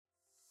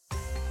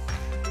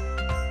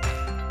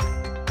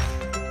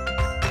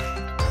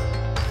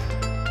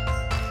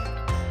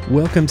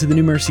Welcome to the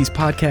New Mercies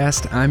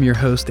Podcast. I'm your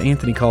host,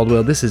 Anthony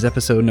Caldwell. This is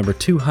episode number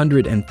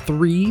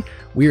 203.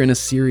 We're in a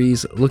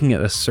series looking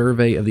at a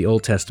survey of the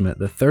Old Testament,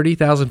 the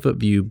 30,000-foot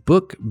view,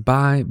 book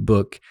by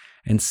book,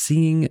 and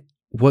seeing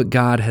what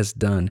God has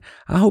done.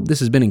 I hope this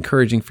has been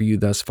encouraging for you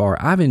thus far.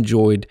 I've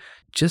enjoyed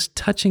just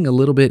touching a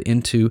little bit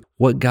into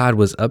what God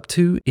was up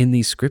to in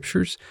these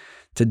scriptures.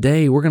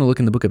 Today, we're going to look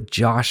in the book of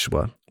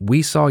Joshua.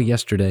 We saw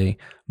yesterday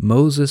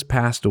Moses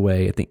passed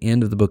away at the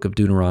end of the book of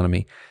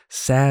Deuteronomy.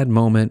 Sad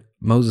moment.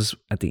 Moses,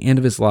 at the end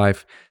of his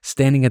life,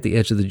 standing at the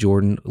edge of the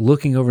Jordan,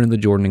 looking over into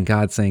the Jordan, and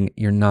God saying,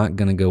 "You're not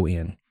going to go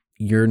in.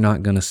 You're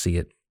not going to see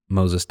it."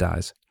 Moses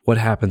dies. What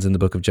happens in the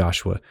book of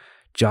Joshua?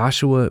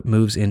 Joshua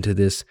moves into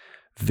this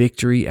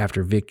victory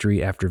after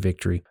victory after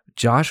victory.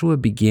 Joshua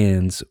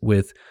begins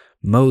with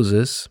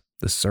Moses,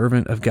 the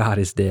servant of God,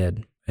 is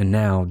dead. And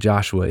now,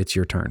 Joshua, it's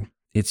your turn.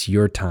 It's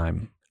your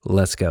time.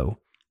 Let's go.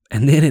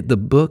 And then the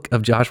book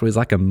of Joshua is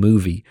like a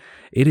movie.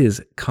 It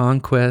is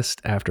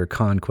conquest after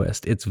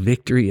conquest. It's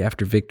victory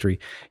after victory.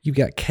 You've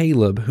got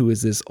Caleb, who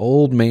is this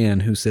old man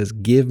who says,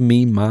 "Give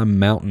me my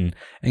mountain,"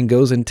 and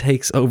goes and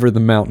takes over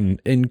the mountain.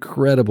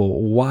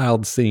 Incredible,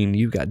 wild scene.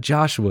 You've got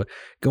Joshua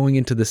going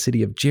into the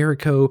city of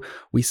Jericho.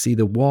 We see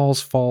the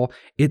walls fall.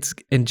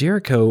 And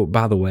Jericho,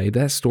 by the way,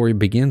 that story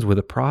begins with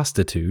a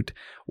prostitute.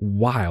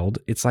 Wild.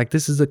 It's like,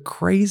 this is the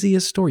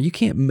craziest story. You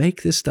can't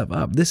make this stuff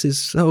up. This is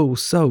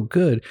so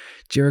good.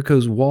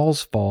 Jericho's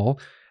walls fall.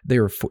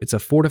 It's a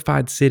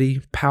fortified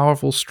city,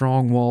 powerful,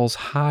 strong walls,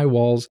 high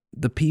walls.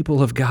 The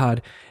people of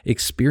God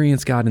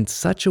experience God in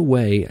such a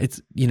way.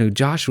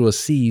 Joshua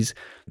sees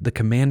the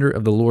commander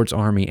of the Lord's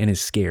army and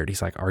is scared.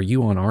 He's like, "Are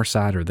you on our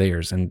side or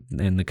theirs?" And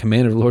the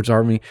commander of the Lord's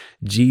army,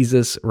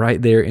 Jesus,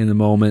 right there in the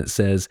moment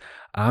says,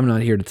 "I'm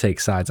not here to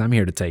take sides. I'm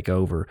here to take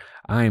over.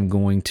 I am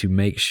going to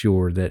make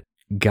sure that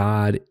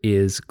God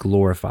is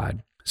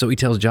glorified." So he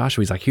tells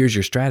Joshua, he's like, "Here's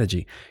your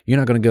strategy. You're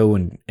not going to go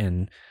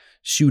and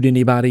shoot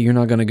anybody. You're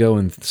not going to go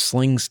and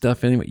sling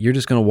stuff anyway. You're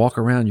just going to walk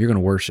around. You're going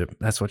to worship.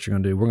 That's what you're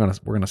going to do. We're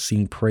going to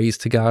sing praise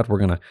to God. We're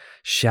going to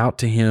shout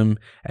to him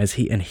and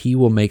he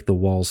will make the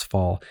walls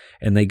fall."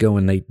 And they go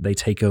and they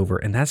take over.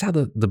 And that's how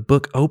the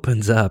book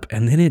opens up.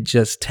 And then it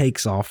just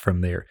takes off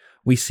from there.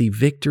 We see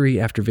victory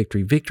after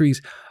victory.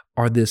 Victories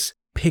are this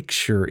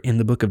picture in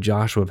the book of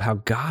Joshua of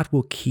how God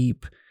will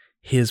keep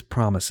his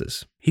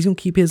promises. He's going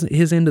to keep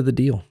his end of the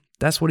deal.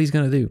 That's what he's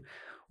going to do.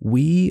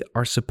 We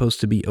are supposed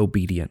to be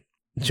obedient.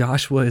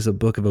 Joshua is a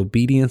book of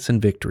obedience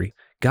and victory.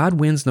 God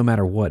wins no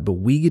matter what, but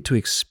we get to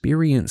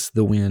experience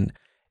the win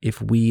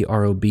if we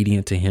are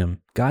obedient to him.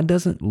 God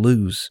doesn't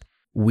lose.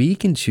 We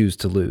can choose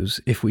to lose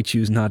if we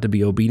choose not to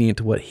be obedient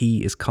to what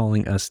he is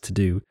calling us to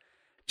do.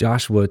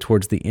 Joshua,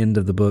 towards the end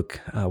of the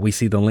book, we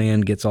see the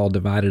land gets all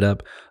divided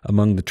up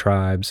among the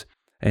tribes,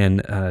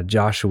 and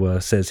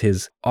Joshua says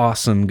his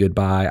awesome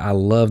goodbye. I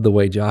love the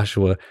way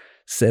Joshua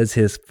says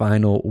his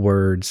final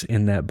words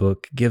in that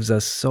book. Gives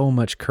us so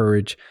much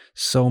courage,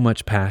 so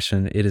much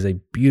passion. It is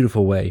a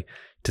beautiful way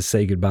to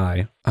say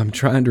goodbye. I'm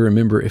trying to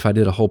remember if I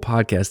did a whole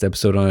podcast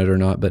episode on it or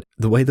not, but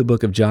the way the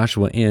book of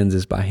Joshua ends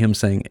is by him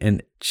saying,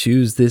 "And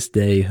choose this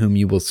day whom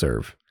you will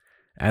serve.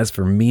 As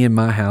for me and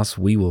my house,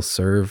 we will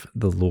serve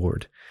the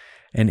Lord."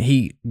 And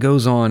he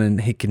goes on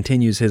and he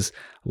continues his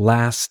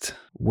last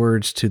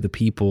words to the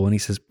people. And he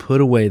says,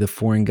 "Put away the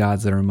foreign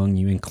gods that are among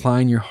you.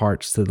 Incline your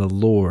hearts to the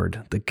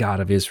Lord, the God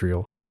of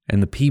Israel."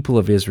 And the people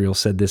of Israel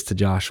said this to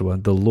Joshua,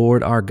 "The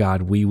Lord our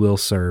God we will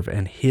serve,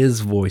 and his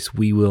voice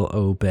we will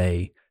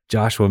obey."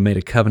 Joshua made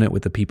a covenant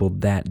with the people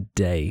that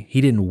day. He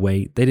didn't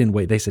wait. They didn't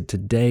wait. They said,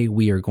 "Today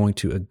we are going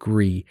to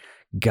agree.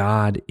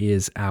 God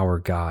is our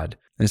God."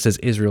 And it says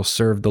Israel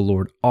served the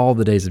Lord all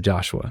the days of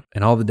Joshua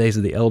and all the days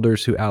of the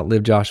elders who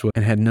outlived Joshua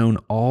and had known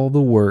all the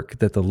work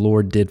that the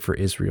Lord did for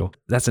Israel.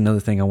 That's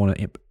another thing I want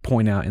to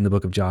point out in the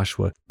book of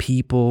Joshua.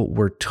 People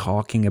were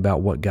talking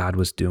about what God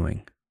was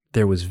doing.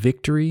 There was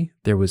victory,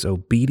 there was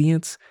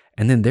obedience,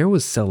 and then there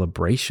was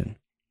celebration.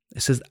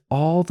 It says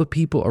all the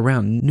people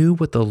around knew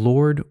what the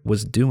Lord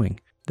was doing.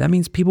 That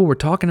means people were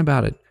talking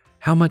about it.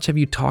 How much have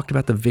you talked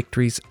about the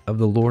victories of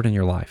the Lord in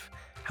your life?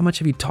 How much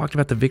have you talked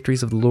about the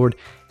victories of the Lord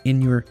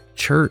in your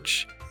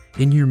church,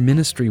 in your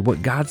ministry,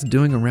 what God's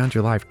doing around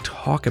your life?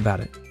 Talk about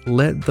it.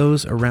 Let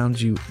those around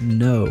you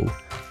know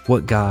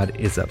what God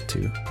is up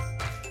to.